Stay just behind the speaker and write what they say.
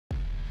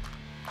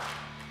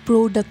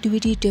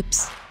Productivity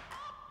tips.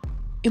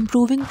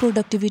 Improving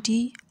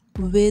productivity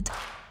with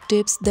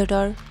tips that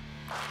are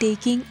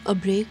taking a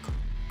break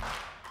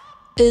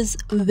is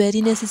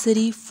very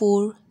necessary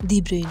for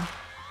the brain.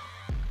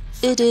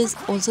 It is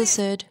also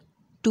said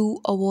to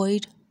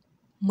avoid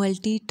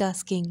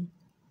multitasking,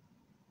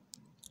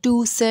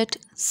 to set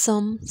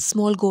some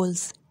small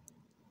goals,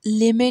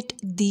 limit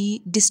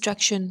the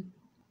distraction.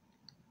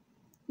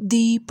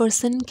 The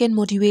person can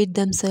motivate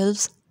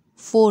themselves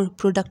for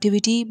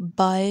productivity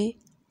by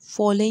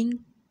following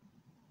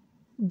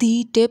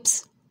the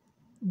tips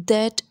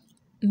that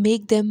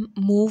make them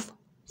move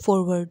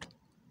forward.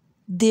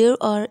 There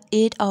are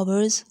 8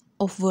 hours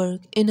of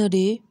work in a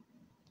day,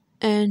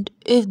 and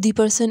if the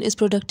person is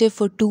productive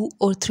for 2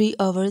 or 3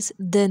 hours,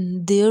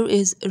 then there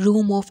is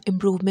room of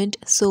improvement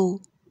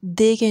so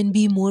they can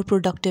be more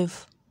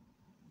productive.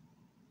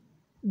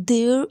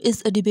 There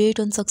is a debate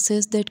on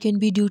success that can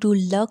be due to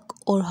luck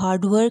or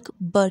hard work,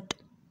 but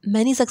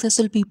many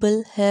successful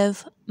people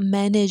have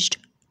managed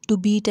to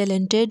be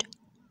talented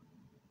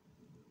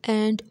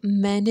and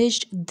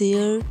managed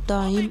their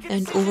time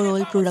and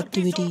overall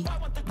productivity.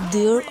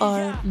 There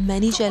are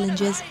many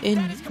challenges in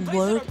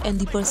work, and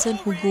the person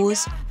who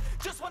goes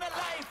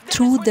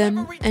through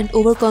them and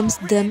overcomes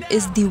them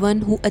is the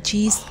one who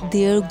achieves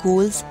their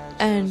goals,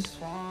 and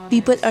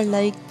people are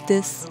like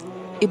this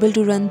able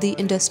to run the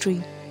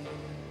industry.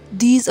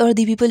 These are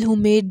the people who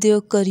made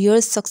their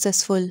careers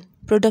successful.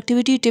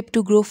 Productivity tip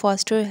to grow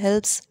faster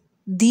helps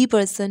the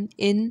person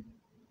in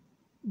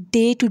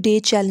day to day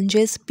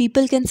challenges.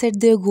 People can set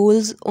their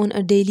goals on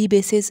a daily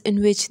basis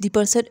in which the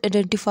person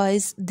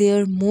identifies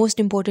their most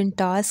important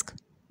task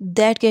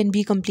that can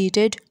be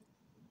completed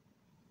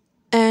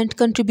and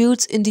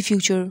contributes in the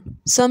future.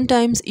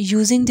 Sometimes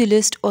using the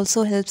list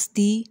also helps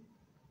the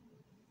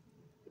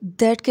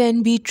that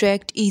can be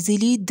tracked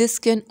easily. This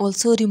can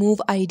also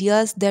remove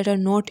ideas that are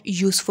not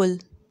useful.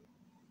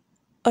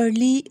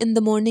 Early in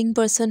the morning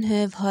person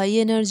have high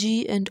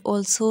energy and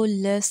also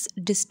less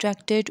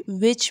distracted,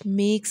 which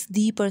makes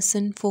the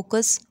person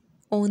focus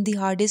on the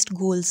hardest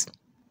goals.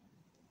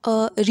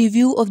 A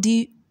review of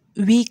the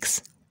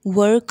week's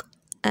work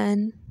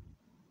and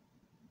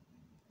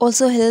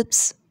also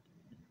helps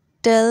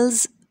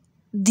tells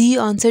the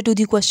answer to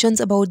the questions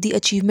about the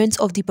achievements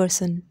of the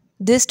person.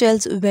 This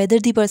tells whether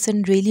the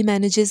person really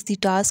manages the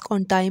task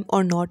on time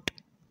or not.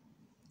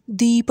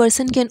 The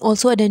person can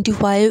also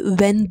identify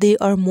when they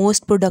are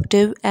most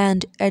productive,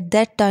 and at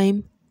that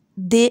time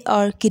they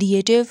are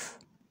creative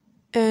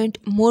and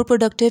more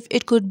productive.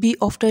 It could be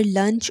after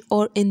lunch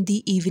or in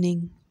the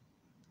evening.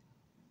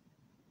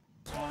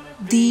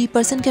 The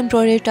person can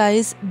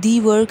prioritize the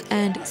work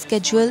and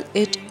schedule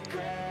it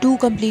to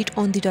complete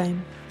on the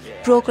time.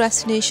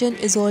 Procrastination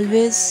is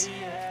always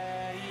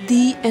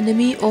the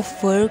enemy of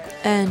work,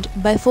 and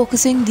by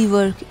focusing the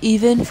work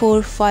even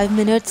for 5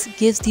 minutes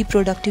gives the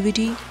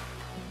productivity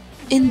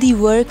in the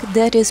work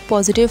that is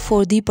positive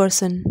for the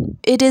person.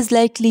 It is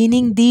like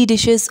cleaning the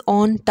dishes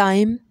on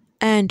time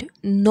and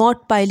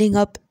not piling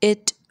up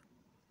it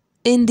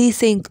in the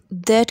sink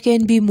that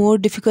can be more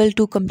difficult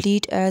to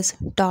complete as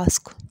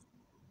task.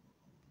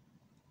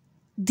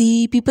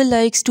 The people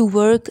likes to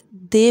work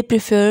they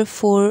prefer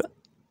for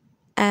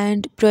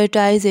and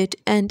prioritize it,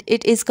 and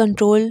it is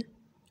controlled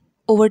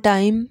over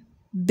time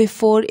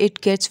before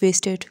it gets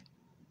wasted.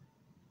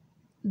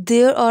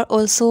 There are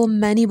also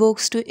many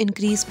books to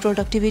increase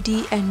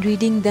productivity, and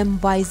reading them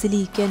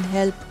wisely can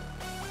help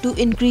to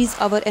increase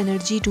our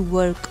energy to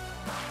work.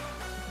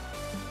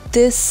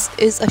 This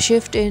is a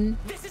shift in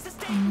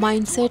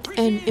mindset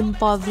and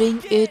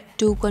empowering it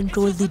to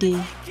control the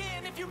day.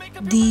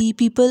 The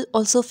people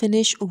also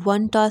finish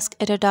one task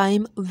at a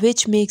time,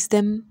 which makes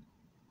them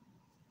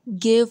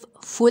give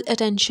full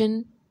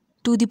attention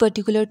to the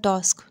particular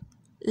task.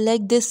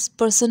 Like this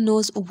person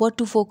knows what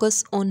to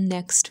focus on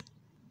next.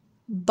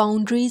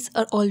 Boundaries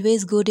are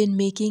always good in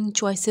making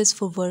choices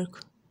for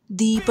work.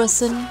 The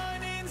person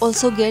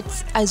also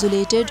gets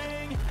isolated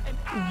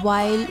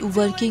while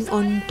working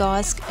on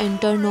tasks and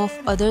turn off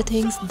other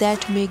things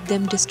that make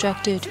them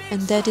distracted,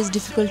 and that is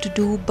difficult to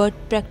do, but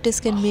practice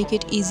can make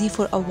it easy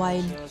for a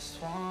while.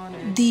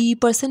 The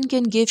person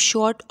can give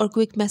short or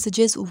quick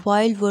messages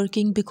while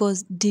working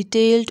because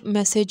detailed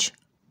message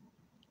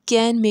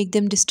can make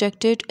them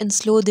distracted and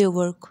slow their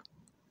work.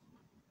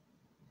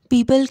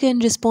 People can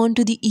respond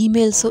to the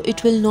email so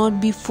it will not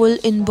be full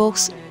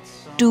inbox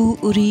to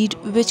read,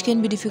 which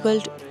can be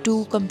difficult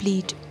to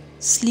complete.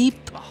 Sleep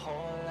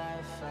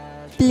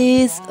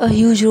plays a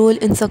huge role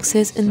in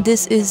success, and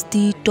this is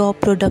the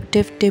top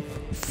productive tip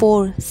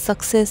for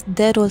success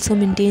that also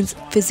maintains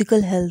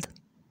physical health.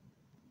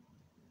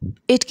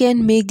 It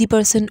can make the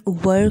person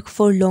work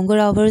for longer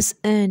hours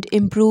and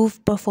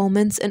improve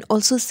performance and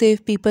also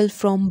save people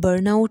from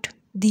burnout.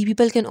 The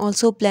people can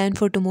also plan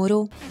for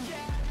tomorrow.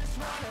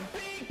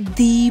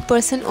 The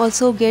person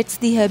also gets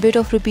the habit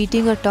of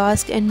repeating a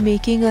task, and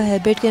making a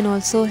habit can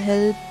also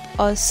help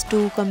us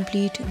to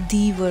complete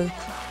the work.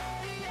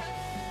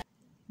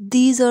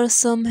 These are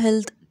some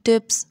health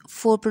tips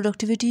for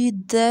productivity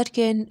that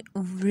can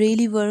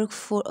really work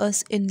for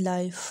us in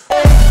life.